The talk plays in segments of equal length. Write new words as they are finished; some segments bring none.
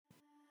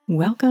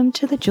Welcome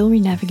to the Jewelry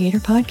Navigator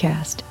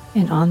podcast,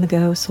 an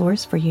on-the-go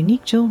source for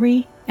unique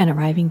jewelry and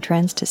arriving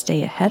trends to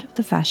stay ahead of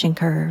the fashion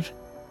curve.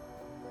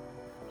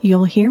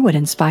 You'll hear what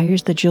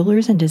inspires the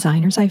jewelers and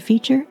designers I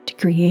feature to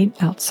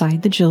create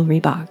outside the jewelry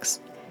box.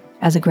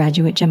 As a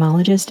graduate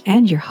gemologist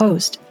and your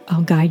host,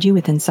 I'll guide you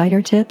with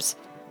insider tips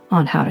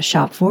on how to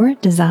shop for,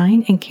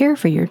 design, and care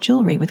for your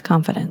jewelry with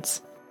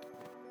confidence.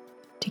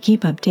 To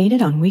keep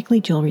updated on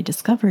weekly jewelry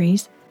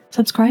discoveries,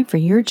 subscribe for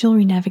your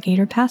Jewelry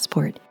Navigator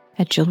passport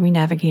at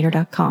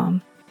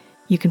jewelrynavigator.com.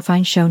 You can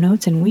find show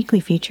notes and weekly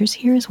features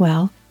here as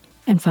well,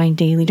 and find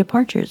daily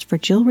departures for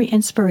jewelry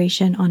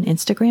inspiration on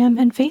Instagram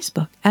and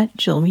Facebook at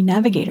Jewelry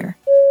Navigator.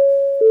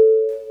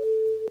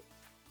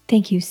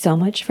 Thank you so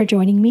much for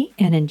joining me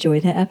and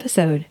enjoy the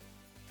episode.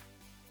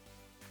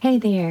 Hey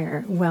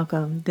there,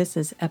 welcome. This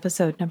is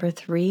episode number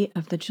 3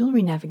 of the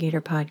Jewelry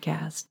Navigator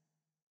podcast,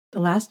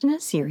 the last in a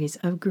series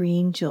of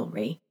green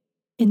jewelry.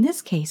 In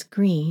this case,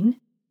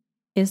 green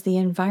is the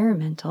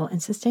environmental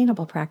and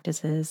sustainable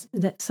practices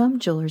that some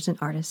jewelers and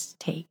artists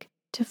take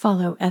to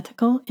follow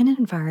ethical and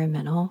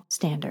environmental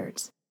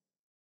standards.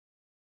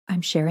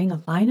 I'm sharing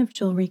a line of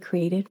jewelry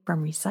created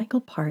from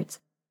recycled parts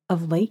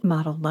of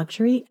late-model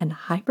luxury and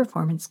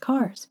high-performance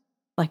cars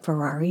like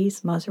Ferraris,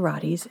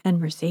 Maseratis,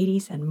 and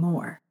Mercedes, and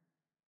more.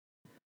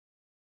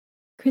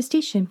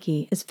 Christy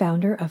Shimke is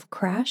founder of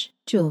Crash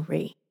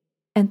Jewelry,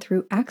 and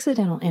through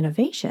accidental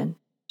innovation,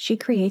 she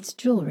creates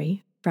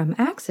jewelry from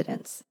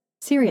accidents.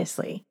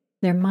 Seriously,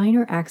 they're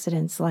minor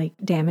accidents like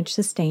damage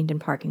sustained in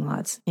parking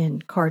lots,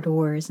 in car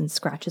doors, and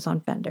scratches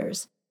on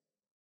fenders.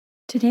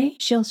 Today,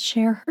 she'll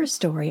share her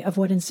story of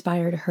what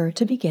inspired her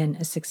to begin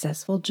a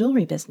successful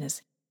jewelry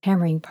business,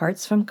 hammering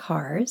parts from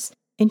cars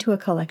into a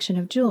collection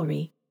of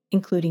jewelry,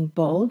 including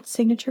bold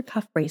signature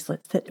cuff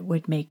bracelets that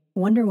would make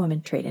Wonder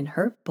Woman trade in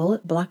her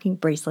bullet-blocking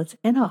bracelets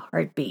in a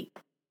heartbeat.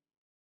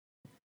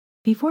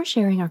 Before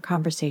sharing our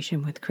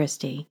conversation with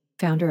Christy,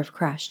 founder of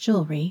Crash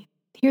Jewelry,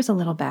 here's a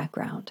little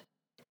background.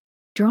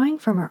 Drawing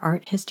from her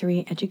art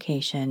history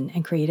education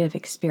and creative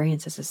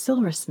experience as a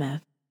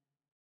silversmith,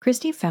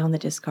 Christy found the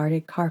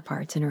discarded car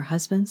parts in her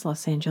husband's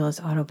Los Angeles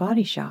auto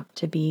body shop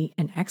to be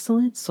an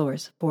excellent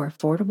source for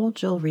affordable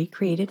jewelry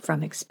created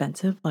from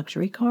expensive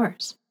luxury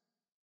cars.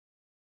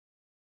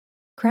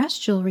 Crash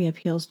Jewelry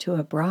appeals to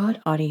a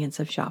broad audience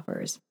of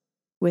shoppers,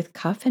 with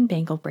cuff and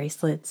bangle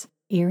bracelets,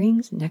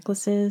 earrings,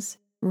 necklaces,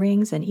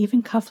 rings, and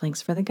even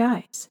cufflinks for the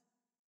guys.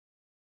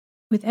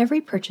 With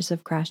every purchase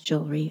of Crash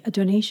Jewelry, a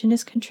donation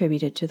is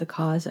contributed to the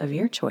cause of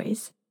your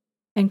choice,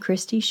 and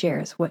Christy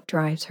shares what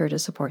drives her to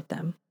support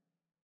them.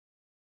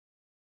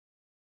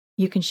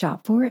 You can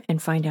shop for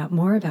and find out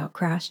more about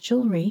Crash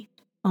Jewelry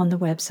on the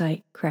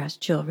website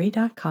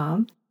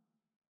crashjewelry.com,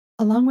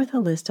 along with a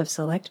list of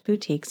select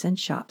boutiques and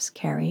shops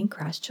carrying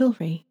Crash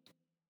Jewelry.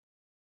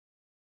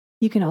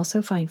 You can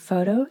also find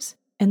photos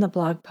and the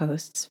blog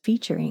posts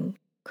featuring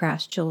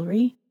Crash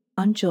Jewelry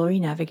on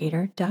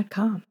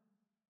jewelrynavigator.com.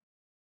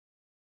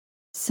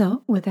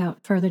 So,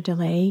 without further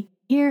delay,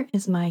 here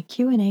is my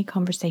Q&A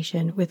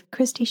conversation with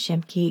Christy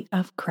Shimke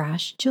of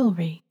Crash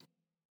Jewelry.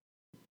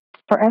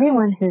 For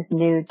everyone who's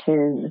new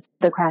to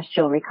the Crash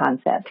Jewelry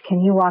concept,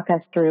 can you walk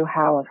us through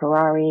how a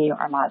Ferrari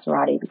or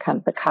Maserati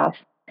becomes a cuff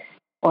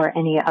or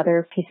any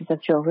other pieces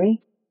of jewelry?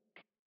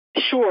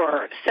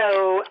 Sure.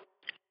 So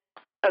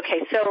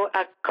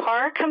a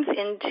car comes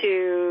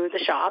into the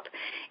shop,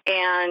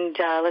 and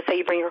let's say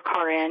you bring your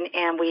car in,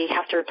 and we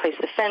have to replace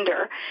the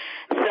fender.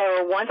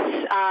 So once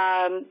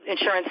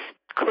insurance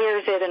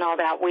clears it and all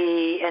that,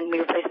 we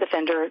replace the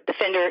fender. The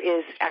fender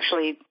is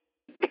actually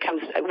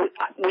becomes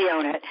we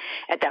own it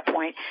at that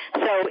point.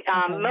 So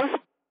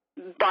most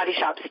body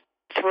shops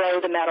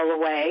throw the metal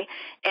away,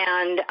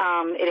 and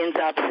it ends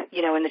up,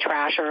 in the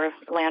trash or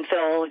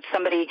landfill.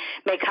 Somebody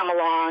may come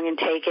along and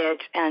take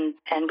it and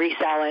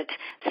resell it.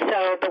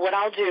 But what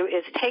I'll do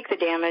is take the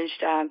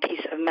damaged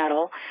piece of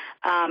metal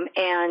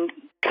and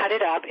cut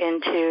it up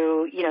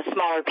into,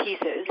 smaller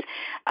pieces.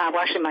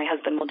 Actually, my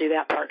husband will do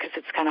that part because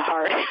it's kind of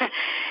hard.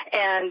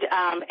 and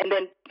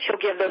then he'll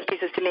give those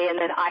pieces to me, and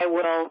then I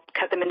will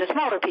cut them into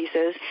smaller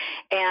pieces.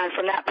 And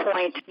from that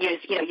point,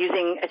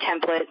 using a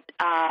template,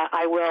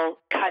 I will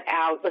cut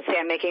out, let's say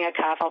I'm making a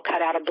cuff, I'll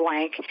cut out a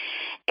blank,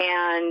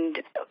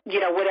 and,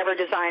 whatever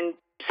design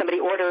somebody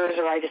orders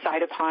or I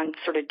decide upon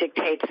sort of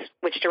dictates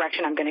which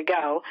direction I'm going to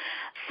go.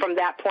 From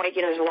that point,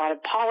 there's a lot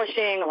of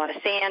polishing, a lot of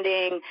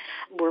sanding.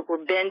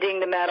 We're bending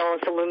the metal.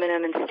 It's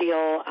aluminum and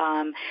steel.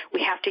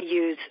 We have to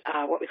use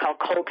what we call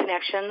cold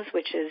connections,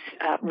 which is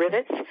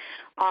rivets,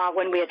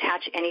 when we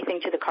attach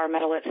anything to the car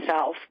metal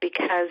itself,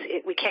 because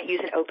we can't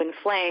use an open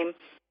flame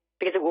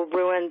because it will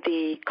ruin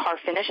the car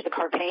finish, the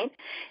car paint.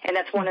 And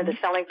that's one of the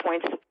selling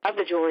points of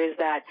the jewelry, is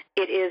that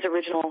it is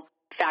original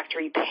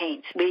factory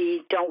paint.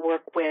 We don't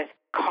work with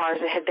cars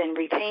that have been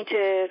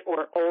repainted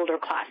or older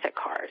classic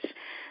cars.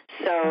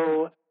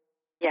 So,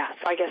 so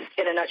I guess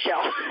in a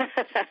nutshell,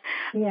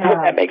 I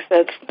hope that makes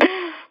sense.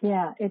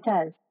 Yeah, it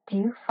does. Do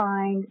you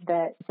find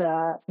that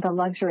the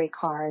luxury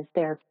cars,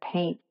 their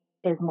paint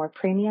is more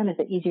premium? Is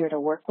it easier to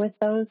work with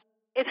those?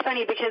 It's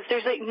funny because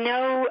there's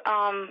no,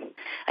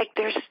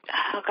 there's,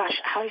 oh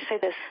gosh, how do you say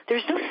this?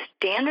 There's no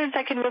standards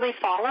I can really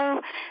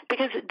follow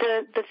because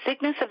the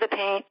thickness of the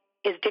paint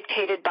is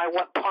dictated by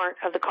what part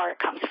of the car it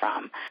comes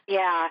from.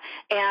 Yeah,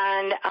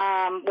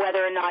 and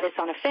whether or not it's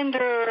on a fender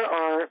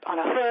or on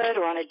a hood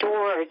or on a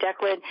door or a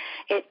deck lid,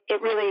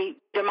 it really,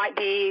 there might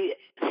be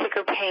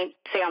thicker paint,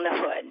 say on the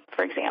hood,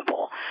 for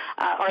example,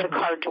 or the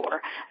car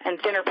door, and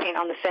thinner paint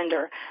on the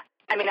fender.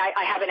 I mean,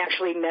 I haven't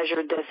actually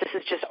measured this.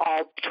 This is just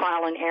all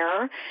trial and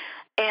error.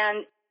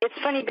 And it's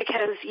funny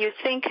because you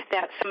think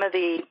that some of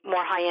the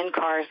more high-end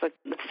cars, let's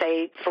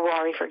say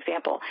Ferrari, for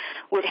example,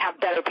 would have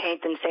better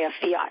paint than, say, a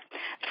Fiat.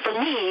 For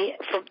me,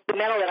 for the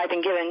metal that I've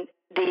been given,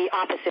 the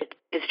opposite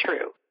is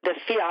true. The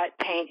Fiat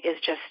paint is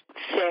just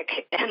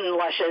thick and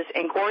luscious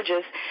and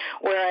gorgeous,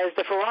 whereas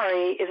the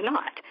Ferrari is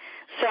not.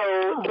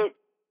 So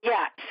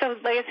so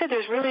like I said,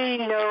 there's really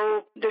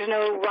no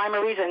rhyme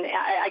or reason.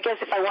 I guess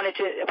if I wanted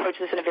to approach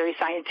this in a very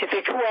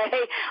scientific way,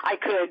 I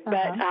could, but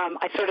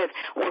I sort of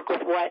work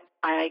with what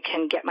I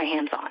can get my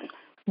hands on.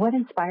 What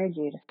inspired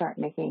you to start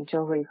making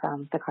jewelry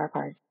from the car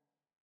parts?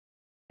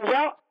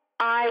 Well,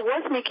 I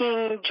was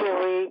making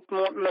jewelry,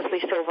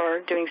 mostly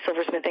silver, doing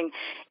silversmithing,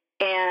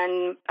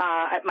 and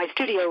my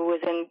studio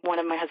was in one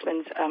of my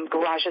husband's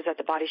garages at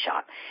the body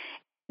shop.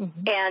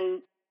 Mm-hmm.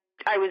 And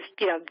I was,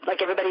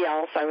 like everybody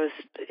else, I was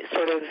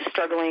sort of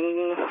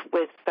struggling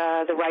with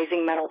the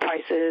rising metal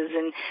prices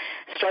and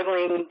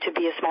struggling to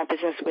be a small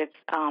business with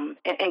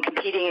and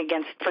competing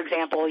against, for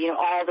example,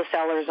 all the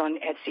sellers on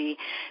Etsy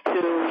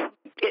who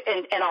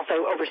and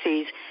also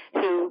overseas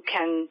who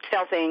can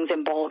sell things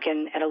in bulk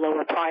and at a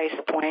lower price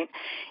point.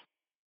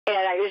 And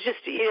I was just,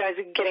 I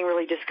was getting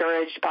really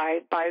discouraged by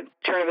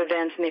turn of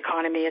events in the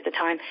economy at the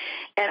time.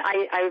 And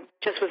I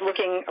just was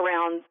looking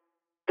around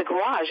the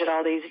garage at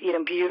all these,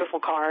 beautiful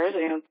cars,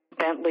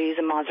 Bentleys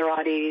and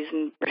Maseratis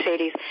and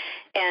Mercedes,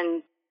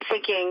 and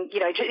thinking,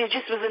 it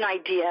just was an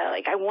idea.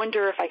 Like, I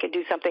wonder if I could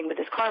do something with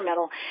this car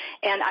metal.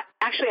 And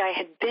I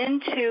had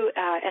been to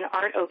an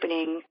art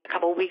opening a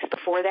couple of weeks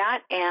before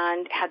that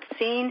and had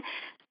seen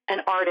an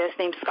artist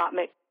named Scott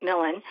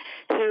McMillan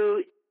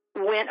who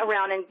went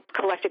around and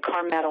collected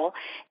car metal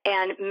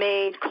and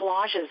made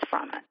collages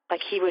from it.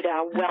 Like, he would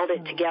weld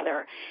it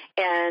together.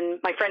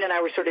 And my friend and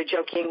I were sort of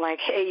joking, like,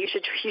 hey, you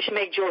should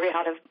make jewelry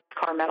out of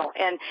car metal.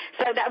 And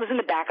so that was in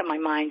the back of my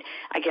mind,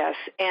 I guess.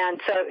 And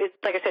so,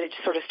 like I said, it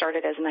just sort of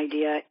started as an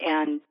idea,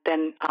 and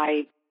then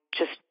I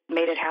just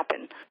made it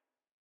happen.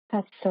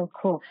 That's so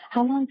cool.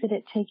 How long did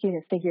it take you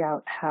to figure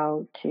out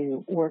how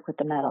to work with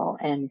the metal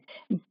and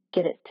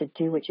get it to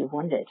do what you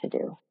wanted it to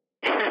do?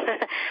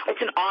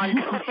 It's an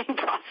ongoing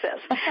process.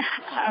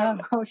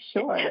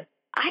 Sure.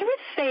 I would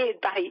say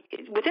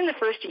within the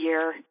first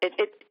year,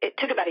 it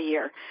took about a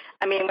year.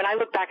 I mean, when I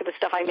look back at the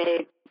stuff I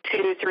made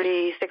 2,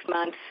 3, 6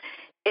 months,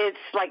 it's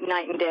like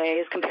night and day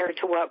as compared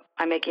to what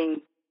I'm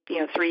making,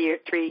 3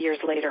 years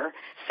later.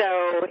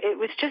 So it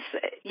was just,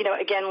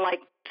 again,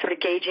 like sort of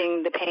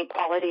gauging the paint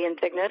quality and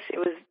thickness. It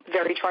was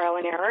very trial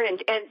and error.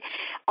 And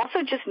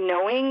also just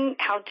knowing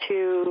how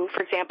to,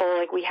 for example,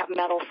 like we have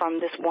metal from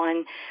this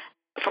one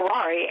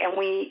Ferrari, and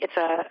it's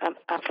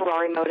a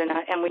Ferrari Modena,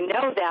 and we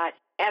know that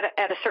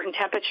at a certain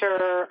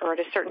temperature or at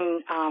a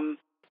certain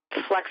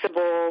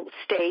flexible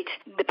state,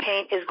 the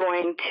paint is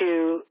going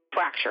to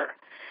fracture.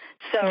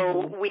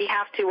 So we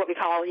have to, what we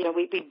call,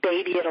 we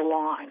baby it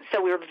along. So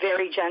we were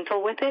very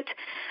gentle with it.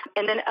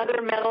 And then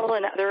other metal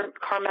and other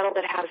car metal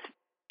that has,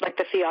 like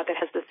the Fiat that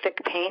has the thick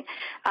paint,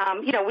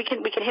 we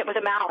can hit with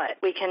a mallet.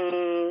 We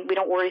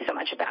don't worry so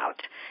much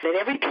about that.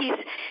 Every piece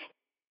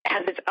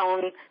has its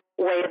own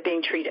way of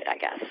being treated, I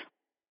guess.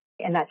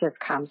 And that just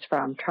comes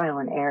from trial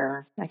and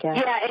error, I guess.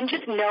 Yeah, and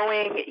just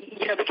knowing,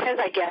 because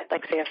I get,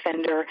 like, say, a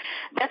fender,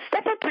 that's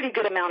a pretty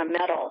good amount of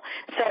metal.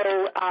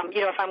 So,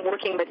 if I'm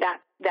working with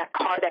that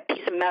car, that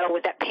piece of metal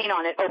with that paint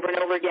on it over and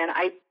over again,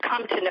 I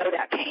come to know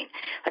that paint.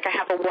 Like, I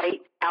have a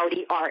white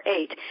Audi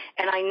R8,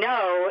 and I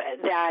know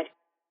that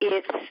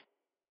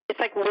it's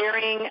like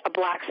wearing a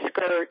black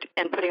skirt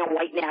and putting a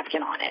white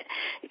napkin on it.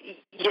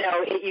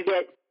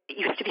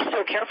 You have to be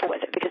so careful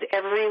with it because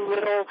every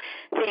little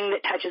thing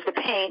that touches the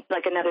paint,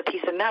 like another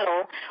piece of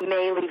metal,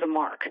 may leave a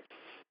mark.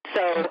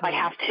 So I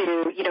have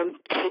to,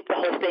 tape the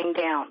whole thing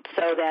down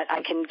so that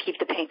I can keep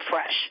the paint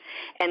fresh.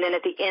 And then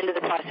at the end of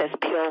the process,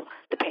 peel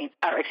the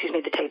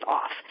tape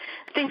off.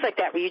 Things like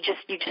that where you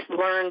just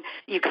learn,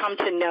 you come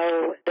to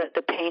know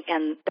the paint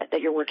and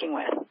that you're working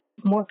with.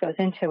 More goes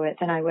into it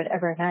than I would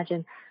ever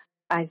imagine.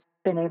 I've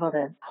been able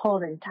to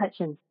hold and touch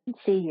and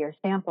see your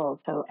samples,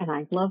 and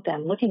I love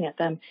them, looking at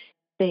them.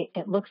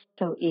 It looks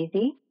so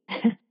easy.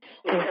 They're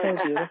so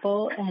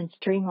beautiful and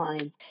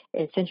streamlined.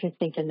 It's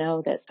interesting to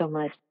know that so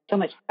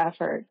much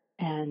effort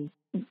and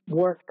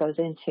work goes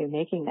into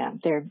making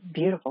them. They're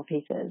beautiful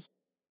pieces.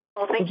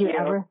 Well, thank you. Did you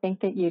ever think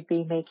that you'd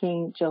be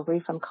making jewelry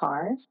from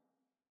cars?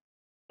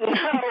 No.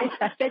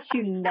 I bet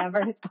you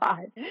never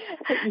thought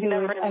that you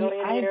never in a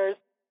million years.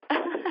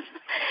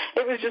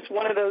 It was just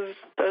one of those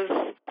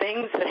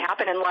things that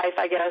happen in life,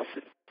 I guess.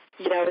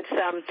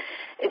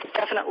 It's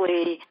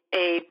definitely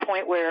a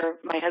point where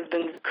my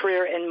husband's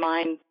career and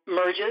mine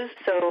merges.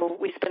 So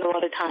we spend a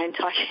lot of time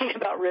talking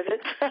about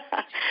rivets. But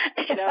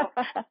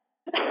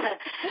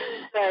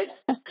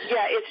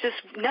yeah, it's just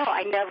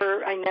I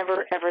never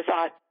ever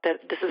thought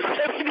that this is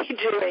what I would be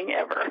doing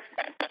ever.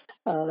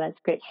 Oh, that's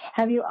great.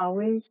 Have you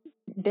always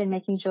been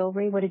making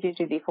jewelry? What did you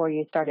do before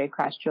you started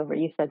Crash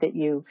Jewelry? You said that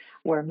you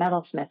were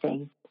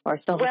metalsmithing or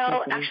silversmithing.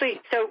 Well, actually,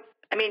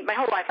 my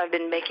whole life I've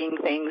been making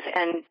things,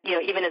 and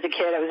even as a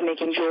kid, I was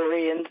making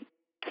jewelry and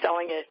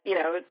selling it,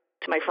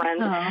 to my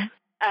friends. Uh-huh.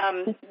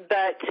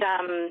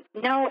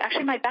 No,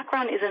 actually, my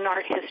background is in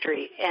art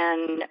history,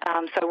 and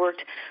so I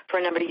worked for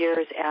a number of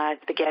years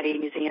at the Getty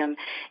Museum,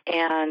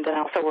 and then I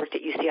also worked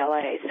at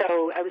UCLA.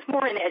 So I was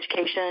more in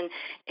education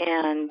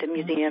and the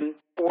museum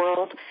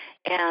world,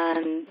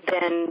 and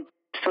then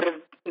sort of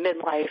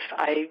midlife,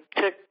 I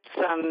took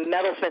some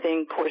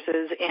metalsmithing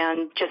courses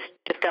and just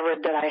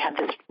discovered that I had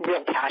this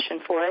real passion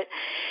for it,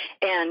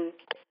 and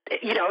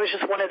it was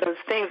just one of those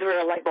things where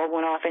a light bulb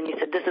went off and you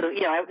said, this is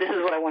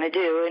what I want to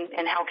do,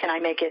 and how can I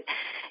make it,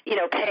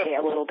 pay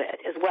a little bit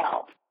as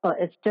well. Well,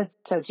 it's just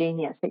so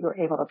genius that you were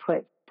able to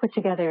put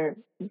together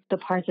the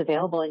parts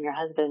available in your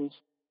husband's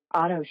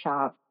auto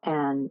shop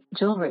and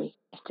jewelry.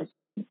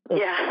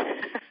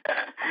 Yeah.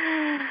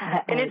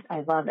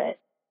 I love it.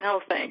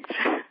 Oh, thanks.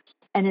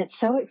 And it's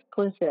so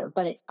exclusive,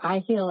 but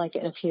I feel like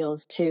it appeals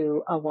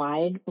to a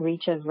wide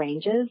reach of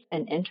ranges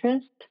and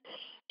interests.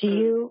 Do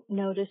you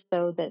notice,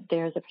 though, that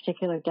there's a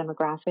particular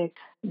demographic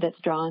that's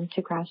drawn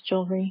to Crash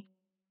Jewelry?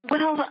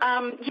 Well,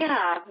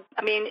 yeah.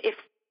 I mean, if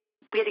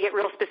we had to get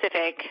real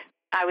specific,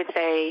 I would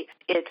say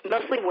it's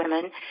mostly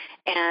women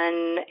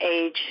and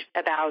age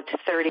about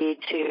 30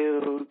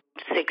 to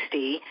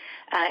 60,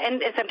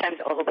 and sometimes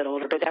a little bit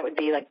older, but that would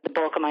be like the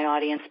bulk of my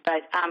audience.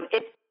 But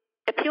it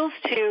appeals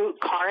to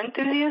car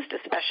enthusiasts,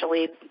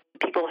 especially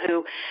people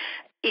who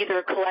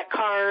either collect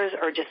cars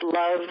or just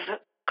love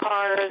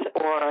cars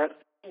or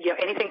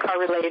anything car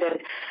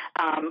related,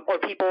 or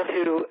people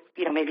who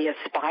maybe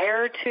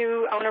aspire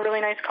to own a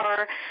really nice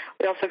car.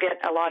 We also get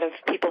a lot of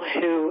people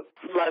who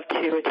love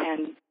to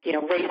attend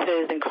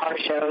races and car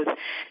shows,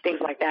 things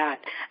like that.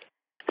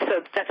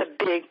 So that's a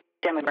big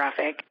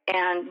demographic.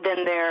 And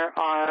then there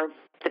are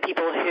the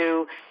people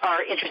who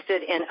are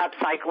interested in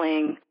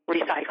upcycling,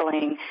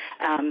 recycling,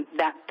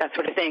 that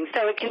sort of thing.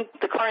 So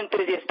the car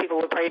enthusiast people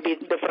will probably be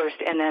the first,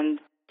 and then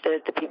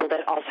the people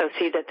that also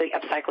see that the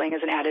upcycling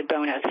is an added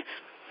bonus.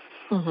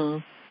 Mm-hmm.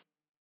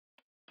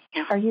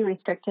 Yeah. Are you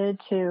restricted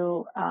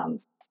to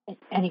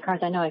any cars?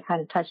 I know I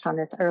kind of touched on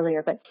this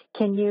earlier, but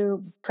can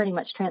you pretty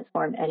much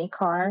transform any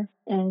car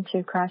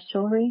into Crash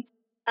Jewelry?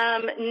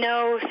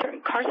 No,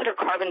 certain cars that are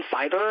carbon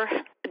fiber,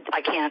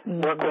 I can't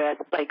work with.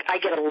 Like, I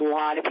get a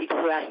lot of people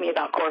who ask me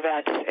about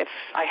Corvettes if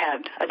I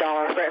had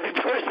 $1 for every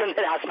person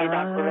that asked me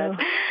about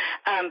Corvettes.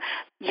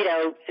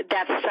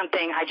 That's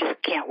something I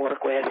just can't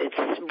work with. It's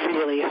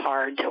really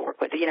hard to work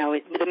with.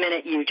 The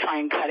minute you try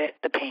and cut it,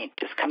 the paint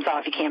just comes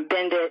off. You can't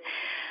bend it.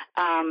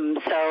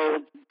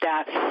 So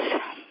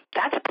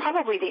that's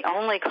probably the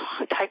only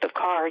type of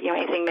car,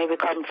 anything maybe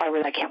carbon fiber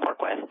that I can't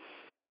work with.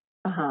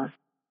 Uh-huh.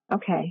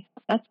 Okay.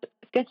 That's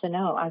good to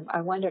know.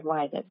 I wondered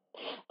why that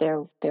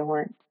there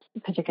weren't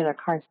particular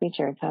cars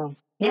featured. So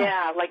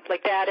yeah, like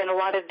that, and a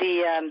lot of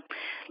the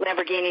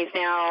Lamborghinis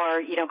now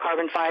are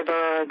carbon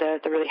fiber,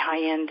 the really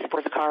high end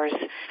sports cars.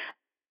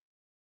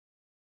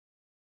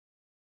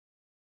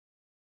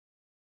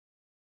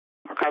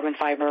 Or carbon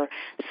fiber.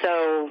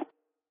 So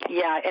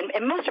yeah,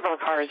 and most of our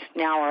cars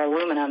now are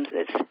aluminum.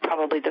 It's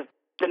probably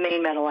the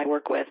main metal I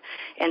work with,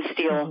 and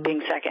steel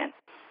being second.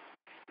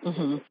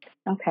 Mm-hmm.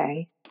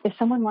 Okay. If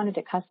someone wanted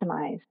to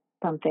customize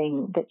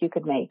something that you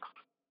could make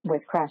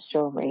with Crash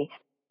Jewelry,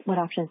 what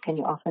options can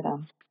you offer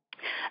them?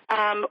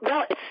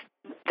 Well,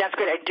 that's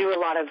good. I do a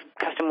lot of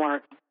custom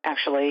work,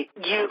 actually.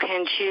 You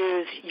can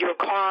choose your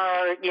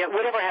car,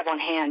 whatever I have on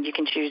hand, you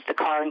can choose the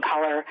car and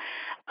color.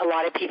 A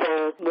lot of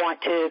people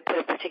want to put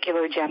a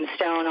particular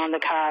gemstone on the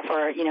cuff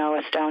or,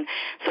 a stone.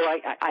 So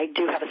I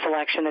do have a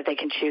selection that they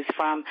can choose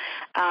from.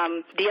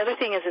 The other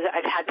thing is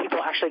I've had people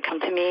actually come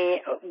to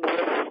me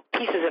with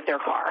pieces of their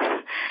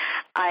car.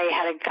 I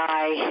had a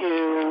guy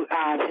who,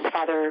 his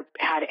father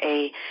had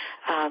a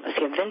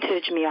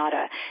vintage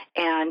Miata,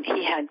 and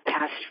he had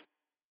passed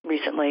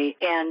recently,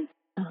 and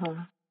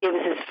it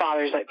was his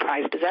father's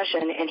prized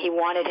possession, and he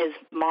wanted his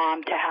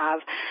mom to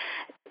have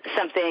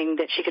something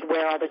that she could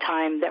wear all the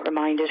time that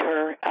reminded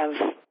her of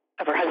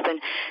her husband.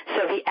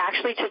 So he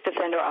actually took the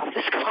fender off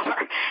this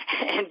car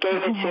and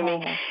gave it to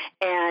me,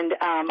 and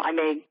I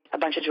made a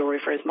bunch of jewelry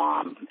for his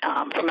mom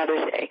for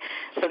Mother's Day.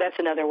 So that's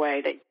another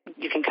way that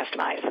you can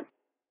customize.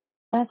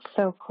 That's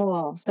so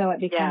cool. So it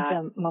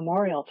becomes a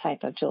memorial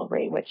type of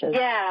jewelry, which is...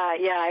 Yeah,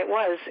 it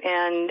was.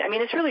 And, I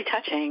mean, it's really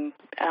touching.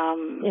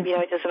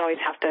 It doesn't always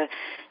have to,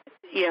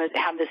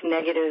 have this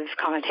negative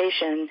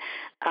connotation.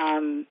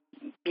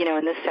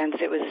 In this sense,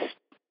 it was,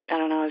 it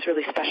was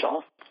really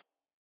special.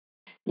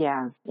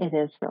 Yeah, it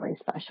is really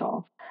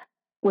special.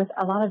 with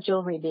a lot of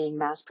jewelry being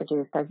mass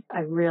produced, I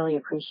really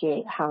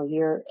appreciate how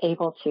you're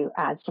able to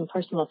add some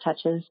personal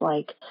touches,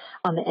 like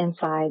on the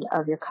inside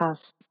of your cuff,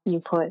 you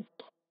put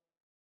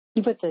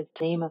the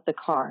name of the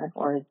car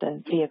or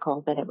the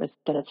vehicle that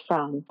it's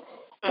from,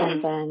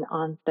 and then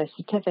on the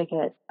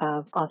certificate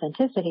of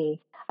authenticity,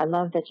 I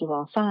love that you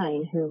all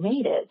sign who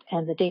made it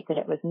and the date that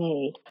it was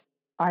made.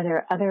 Are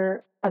there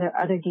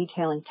other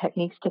detailing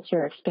techniques that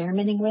you're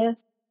experimenting with?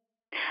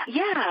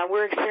 Yeah,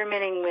 we're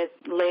experimenting with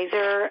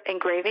laser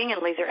engraving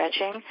and laser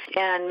etching,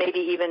 and maybe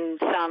even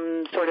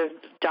some sort of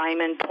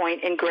diamond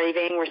point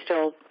engraving. We're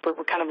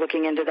kind of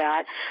looking into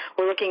that.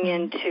 We're looking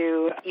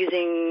into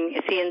using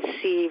a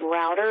CNC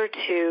router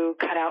to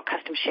cut out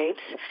custom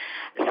shapes.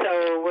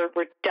 So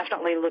we're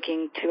definitely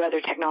looking to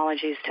other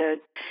technologies to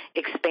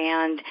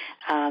expand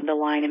the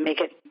line and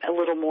make it a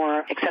little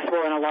more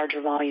accessible in a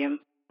larger volume.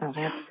 Oh,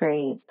 that's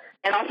great.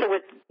 And also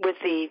with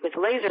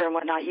laser and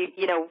whatnot, you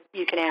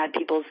can add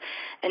people's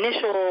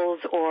initials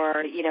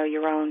or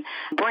your own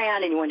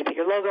brand, and you want to put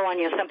your logo on,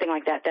 something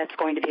like that. That's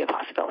going to be a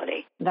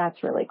possibility.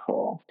 That's really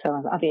cool.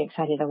 So I'll be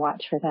excited to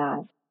watch for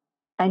that.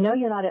 I know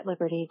you're not at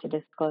liberty to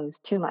disclose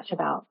too much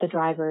about the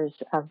drivers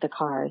of the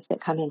cars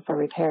that come in for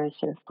repairs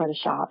for the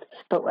shop,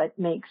 but what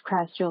makes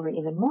Crash Jewelry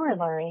even more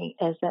alluring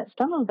is that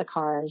some of the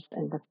cars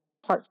and the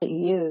parts that you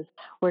use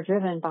were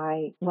driven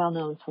by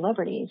well-known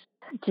celebrities.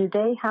 Do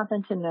they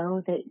happen to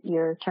know that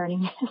you're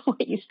turning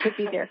what used to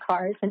be their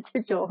cars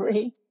into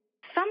jewelry?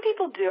 Some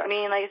people do. I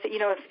mean, like I said,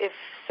 if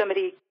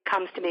somebody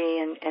comes to me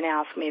and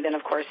asks me, then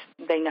of course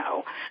they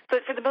know.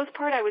 But for the most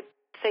part, I would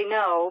say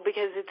no,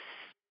 because it's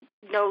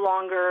no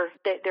longer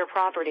their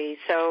property.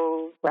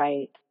 So,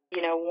 right.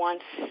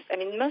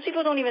 Most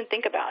people don't even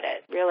think about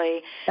it,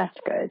 really. That's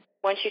good.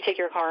 Once you take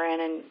your car in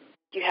and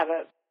you have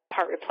a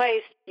part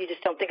replaced, you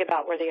just don't think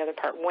about where the other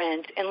part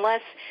went,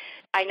 unless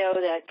I know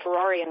that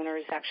Ferrari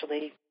owners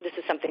this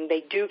is something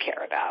they do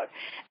care about.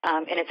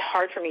 And it's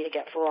hard for me to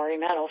get Ferrari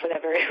metal for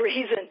that very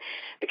reason,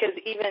 because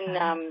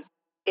even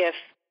if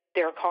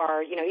their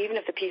car, even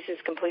if the piece is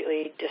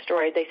completely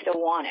destroyed, they still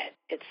want it.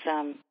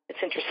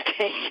 It's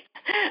interesting.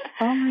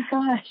 Oh my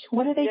gosh,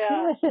 what do they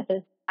do with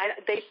it?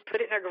 They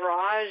put it in their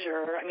garage,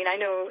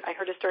 I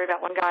heard a story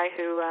about one guy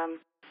who,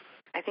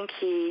 I think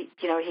he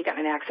got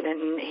in an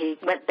accident and he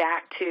went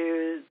back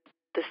to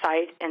the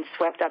site and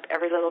swept up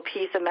every little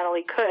piece of metal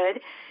he could,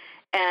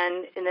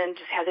 and then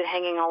just has it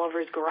hanging all over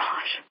his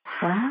garage.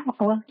 Wow.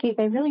 Well,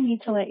 they really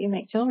need to let you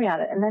make jewelry out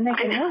of it, and then they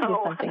can really do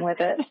something with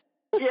it.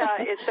 Yeah,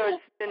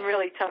 it's been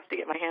really tough to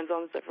get my hands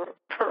on the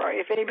Ferrari.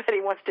 If anybody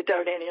wants to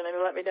donate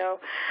anything, let me know.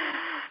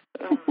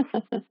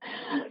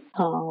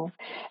 Oh,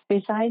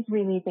 besides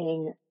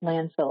relieving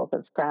landfills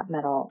of scrap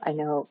metal, I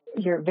know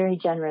you're very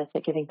generous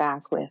at giving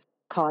back with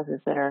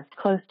causes that are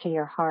close to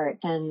your heart,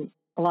 and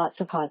lots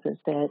of causes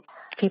that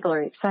people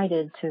are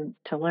excited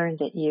to learn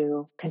that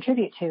you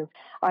contribute to.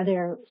 Are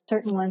there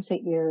certain ones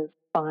that you're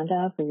fond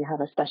of or you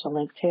have a special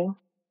link to?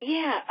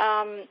 Yeah,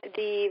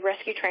 the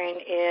rescue train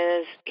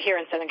is here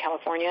in Southern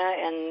California,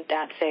 and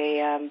that's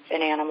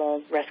an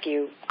animal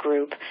rescue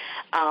group.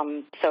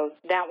 So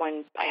that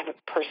one I have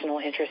a personal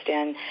interest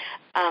in.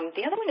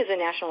 The other one is the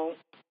National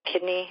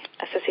Kidney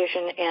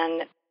Association,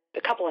 and a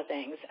couple of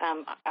things.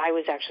 I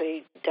was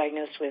actually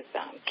diagnosed with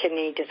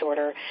kidney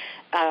disorder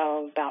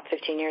about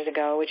 15 years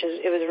ago,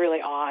 it was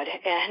really odd,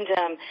 and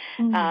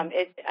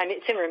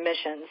it's in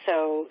remission.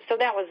 So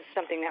that was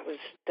something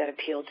that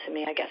appealed to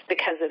me, I guess,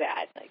 because of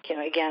that.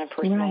 Again, a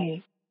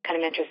personal kind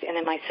of interest. And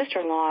then my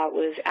sister-in-law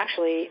was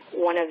actually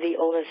one of the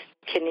oldest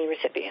kidney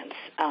recipients.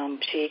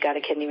 She got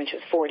a kidney when she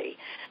was 40.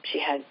 She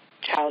had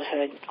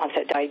childhood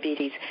onset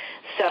diabetes.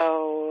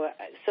 So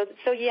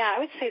yeah, I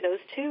would say those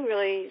two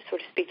really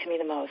sort of speak to me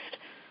the most.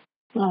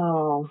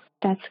 Oh,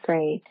 that's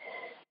great.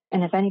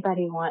 And if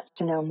anybody wants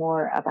to know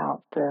more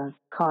about the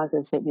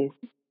causes that you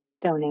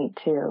donate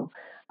to,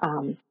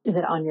 is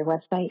it on your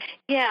website?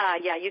 Yeah,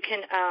 you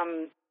can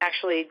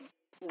actually,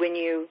 when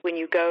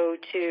you go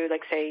to,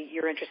 like, say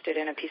you're interested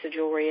in a piece of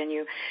jewelry, and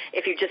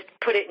if you just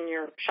put it in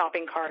your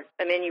shopping cart,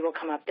 a menu will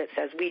come up that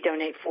says "We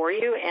donate for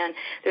you," and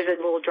there's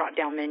a little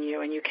drop-down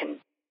menu, and you can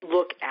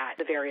look at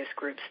the various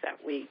groups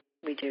that we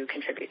do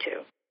contribute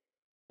to.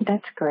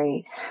 That's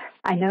great.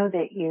 I know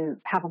that you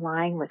have a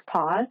line with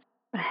Pause,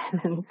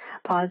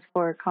 Pause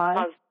for a Cause.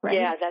 Pause, right?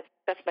 Yeah,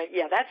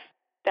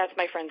 that's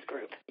my friend's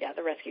group. Yeah,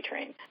 the rescue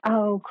train.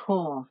 Oh,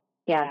 cool.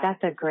 Yeah,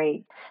 that's a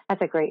great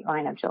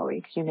line of jewelry,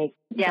 because you make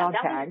dog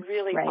tags. Yeah, that was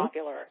really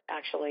popular,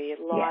 actually.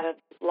 A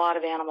lot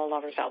of animal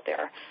lovers out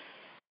there.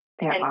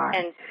 There are.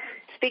 And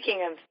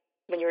speaking of,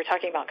 when you were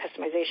talking about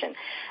customization,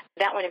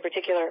 that one in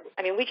particular,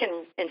 we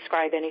can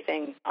inscribe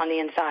anything on the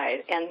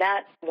inside. And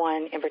that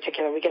one in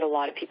particular, we get a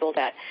lot of people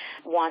that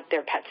want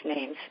their pets'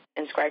 names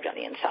inscribed on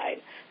the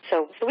inside.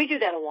 So we do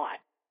that a lot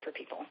for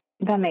people.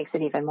 That makes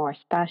it even more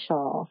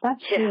special.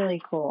 That's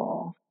really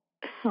cool.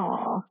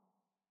 Aw.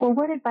 Well,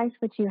 what advice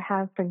would you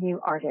have for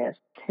new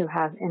artists who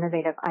have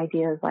innovative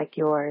ideas like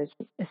yours,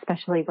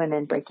 especially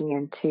women breaking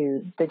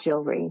into the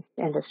jewelry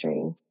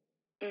industry?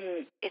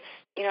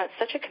 It's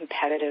such a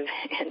competitive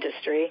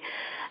industry.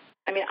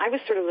 I mean, I was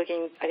sort of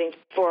looking, I think,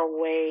 for a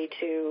way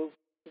to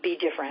be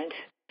different.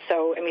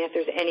 So, I mean, if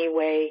there's any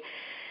way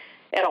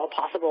at all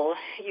possible,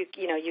 you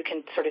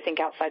can sort of think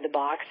outside the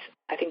box.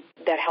 I think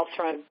that helps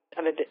from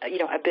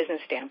a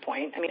business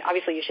standpoint. I mean,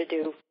 obviously you should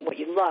do what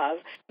you love,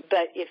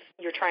 but if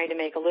you're trying to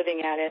make a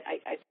living at it,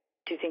 I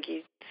do think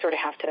you sort of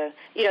have to,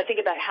 think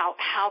about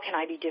how can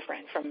I be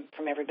different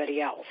from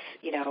everybody else?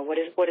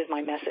 What is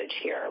my message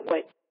here?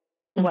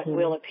 What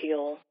will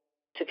appeal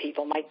to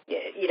people?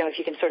 If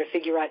you can sort of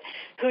figure out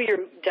who your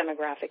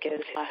demographic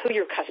is, who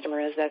your customer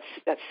is,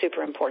 that's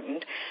super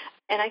important.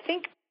 And I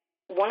think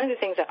one of the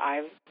things that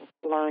I've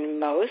learned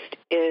most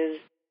is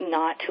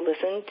not to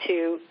listen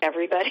to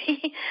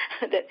everybody.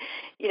 That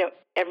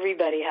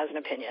everybody has an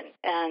opinion,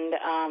 and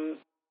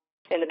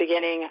in the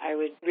beginning, I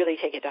would really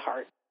take it to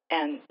heart,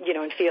 and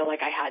feel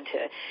like I had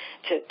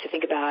to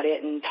think about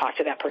it and talk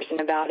to that person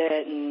about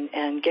it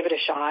and give it a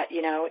shot,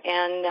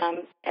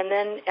 and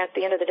then at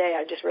the end of the day,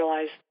 I just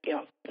realized,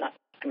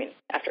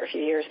 after a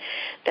few years,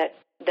 that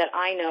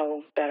I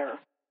know better.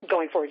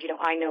 Going forward,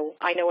 I know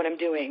what I'm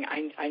doing.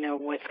 I know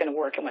what's going to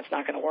work and what's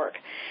not going to work.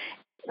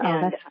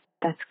 And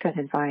that's good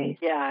advice.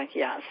 Yeah.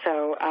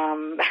 So,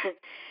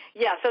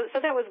 So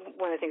that was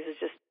one of the things is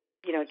just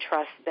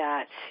trust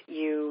that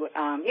you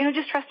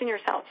just trust in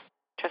yourself.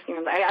 Trusting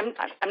them.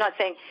 I'm not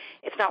saying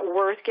it's not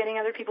worth getting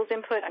other people's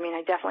input. I mean,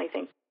 I definitely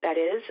think that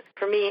is.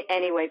 For me,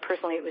 anyway,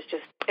 personally, it was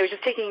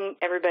just taking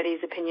everybody's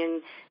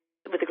opinion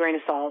with a grain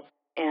of salt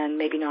and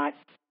maybe not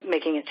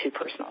making it too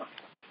personal.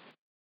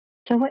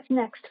 So what's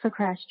next for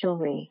Crash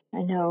Jewelry?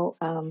 I know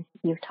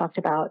you've talked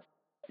about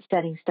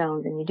setting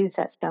stones, and you do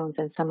set stones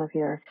in some of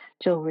your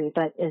jewelry,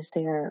 but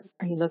are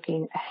you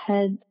looking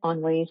ahead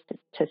on ways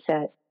to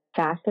set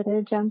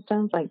faceted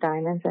gemstones like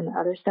diamonds and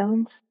other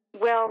stones?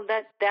 Well,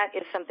 that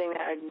is something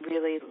that I'd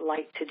really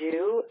like to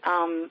do,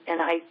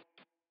 and I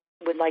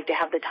would like to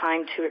have the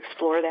time to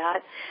explore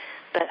that,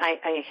 but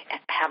I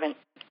haven't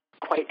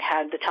quite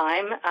had the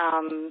time.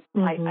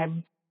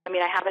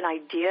 I have an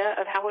idea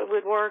of how it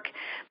would work,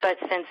 but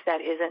since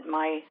that isn't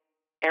my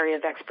area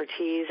of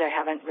expertise, I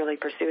haven't really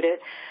pursued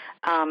it.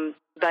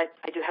 But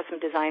I do have some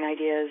design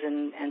ideas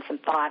and some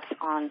thoughts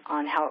on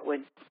how it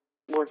would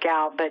work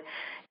out. But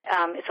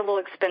it's a little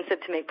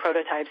expensive to make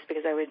prototypes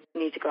because I would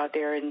need to go out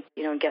there and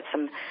get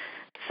some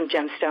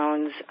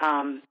gemstones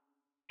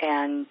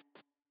and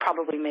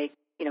probably make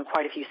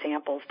quite a few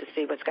samples to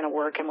see what's going to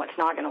work and what's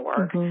not going to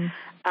work.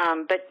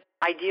 But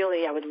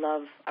ideally, I would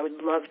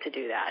love to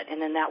do that,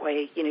 and then that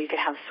way, you could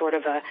have sort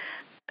of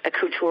a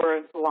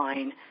couture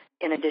line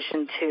in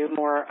addition to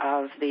more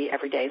of the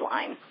everyday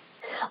line.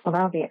 Well,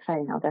 that'll be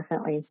exciting. I'll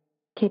definitely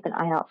keep an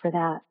eye out for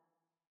that.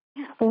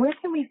 Yeah. Well, where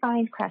can we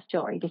find Crash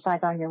Jewelry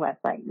besides on your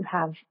website? You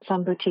have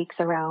some boutiques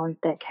around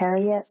that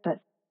carry it, but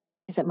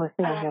is it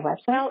mostly on your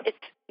website? Well,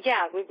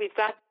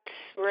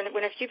 we're in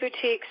a few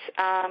boutiques,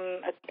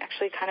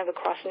 actually kind of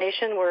across the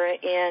nation. We're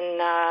in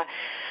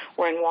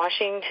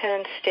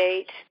Washington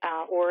State,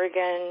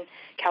 Oregon,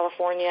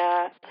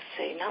 California. Let's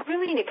see, not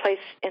really any place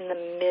in the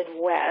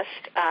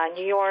Midwest.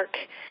 New York,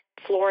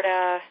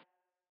 Florida,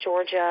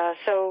 Georgia,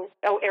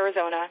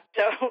 Arizona.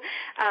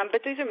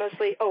 But these are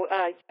mostly.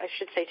 I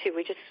should say too.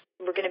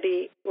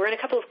 We're in a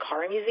couple of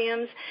car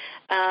museums.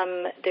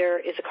 There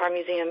is a car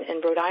museum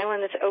in Rhode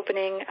Island that's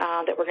opening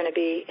that we're going to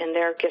be in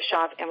their gift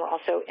shop, and we're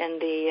also in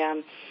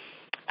the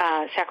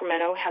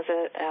Sacramento has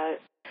a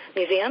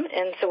museum,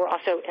 and so we're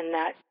also in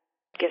that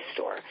gift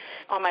store.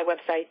 On my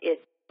website,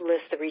 it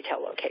lists the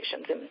retail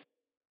locations.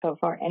 So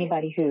for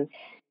anybody who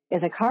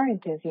is a car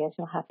enthusiast,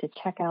 you'll have to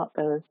check out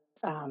those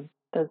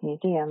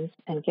museums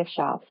and gift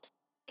shops.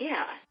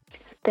 Yeah.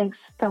 Thanks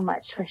so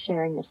much for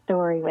sharing your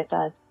story with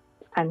us.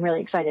 I'm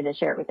really excited to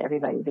share it with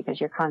everybody because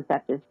your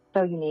concept is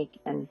so unique,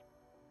 and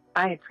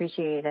I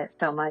appreciate it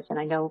so much. And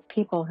I know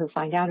people who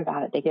find out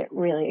about it, they get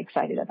really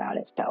excited about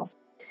it. So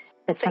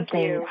it's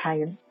something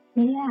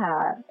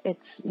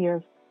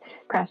your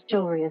Crash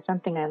Jewelry is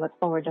something I look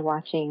forward to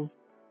watching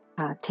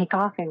take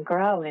off and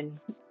grow and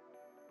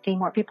see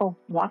more people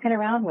walking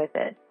around with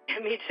it.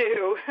 Me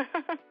too.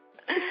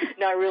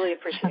 No, I really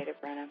appreciate it,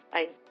 Brenna.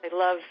 I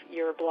love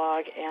your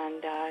blog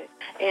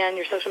and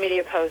your social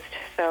media posts.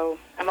 So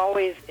I'm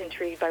always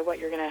intrigued by what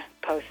you're going to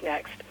post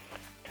next.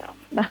 So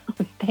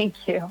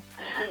thank you.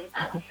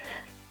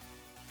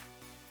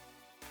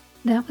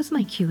 That was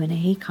my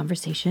Q&A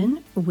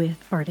conversation with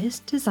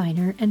artist,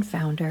 designer, and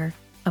founder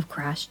of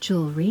Crash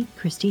Jewelry,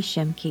 Christy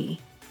Schemke.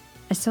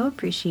 I so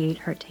appreciate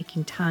her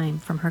taking time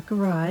from her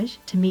garage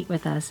to meet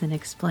with us and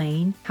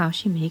explain how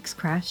she makes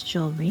Crash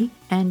Jewelry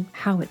and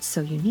how it's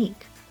so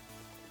unique.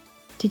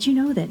 Did you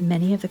know that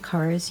many of the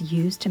cars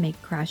used to make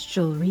Crash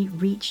Jewelry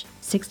reach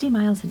 60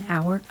 miles an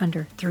hour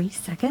under 3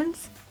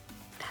 seconds?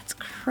 That's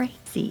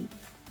crazy.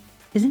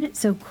 Isn't it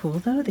so cool,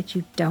 though, that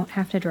you don't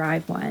have to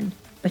drive one,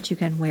 but you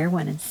can wear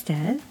one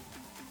instead?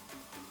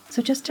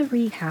 So just a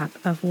recap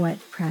of what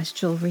Crash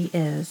Jewelry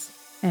is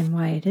and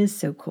why it is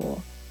so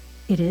cool.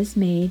 It is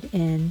made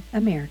in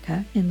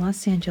America, in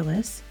Los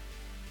Angeles.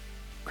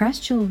 Crash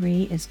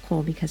jewelry is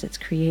cool because it's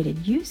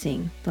created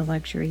using the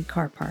luxury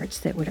car parts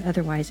that would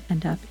otherwise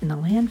end up in the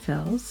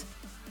landfills.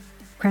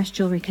 Crash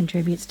jewelry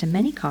contributes to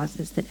many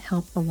causes that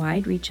help a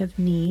wide reach of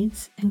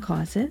needs and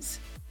causes.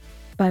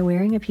 By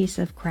wearing a piece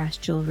of Crash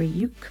jewelry,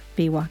 you could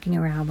be walking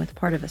around with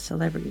part of a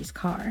celebrity's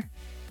car.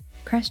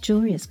 Crash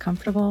jewelry is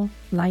comfortable,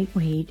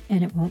 lightweight,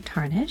 and it won't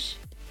tarnish.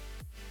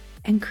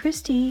 And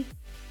Christy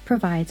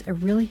provides a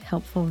really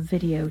helpful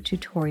video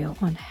tutorial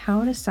on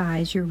how to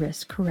size your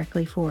wrist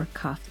correctly for a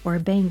cuff or a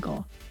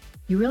bangle.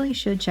 You really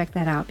should check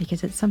that out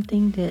because it's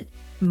something that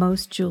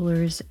most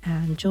jewelers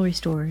and jewelry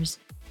stores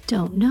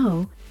don't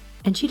know,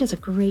 and she does a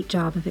great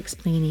job of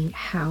explaining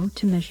how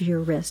to measure your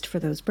wrist for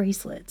those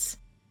bracelets.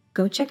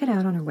 Go check it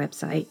out on her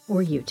website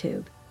or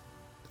YouTube.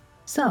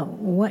 So,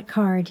 what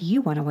car do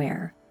you want to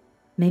wear?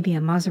 Maybe a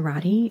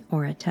Maserati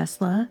or a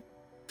Tesla,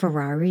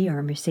 Ferrari or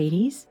a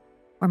Mercedes,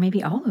 or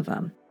maybe all of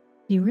them.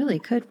 You really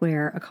could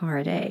wear a car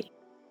a day.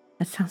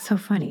 That sounds so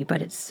funny,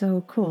 but it's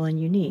so cool and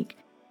unique.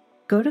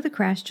 Go to the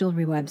Crash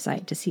Jewelry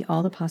website to see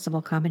all the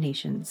possible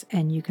combinations,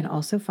 and you can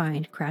also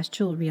find Crash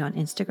Jewelry on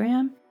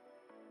Instagram,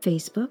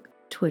 Facebook,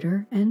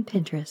 Twitter, and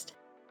Pinterest.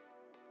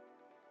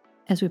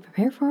 As we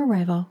prepare for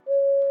arrival,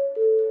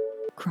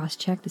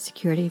 cross-check the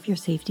security of your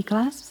safety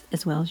clasps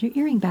as well as your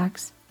earring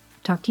backs.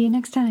 Talk to you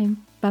next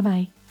time.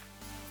 Bye-bye.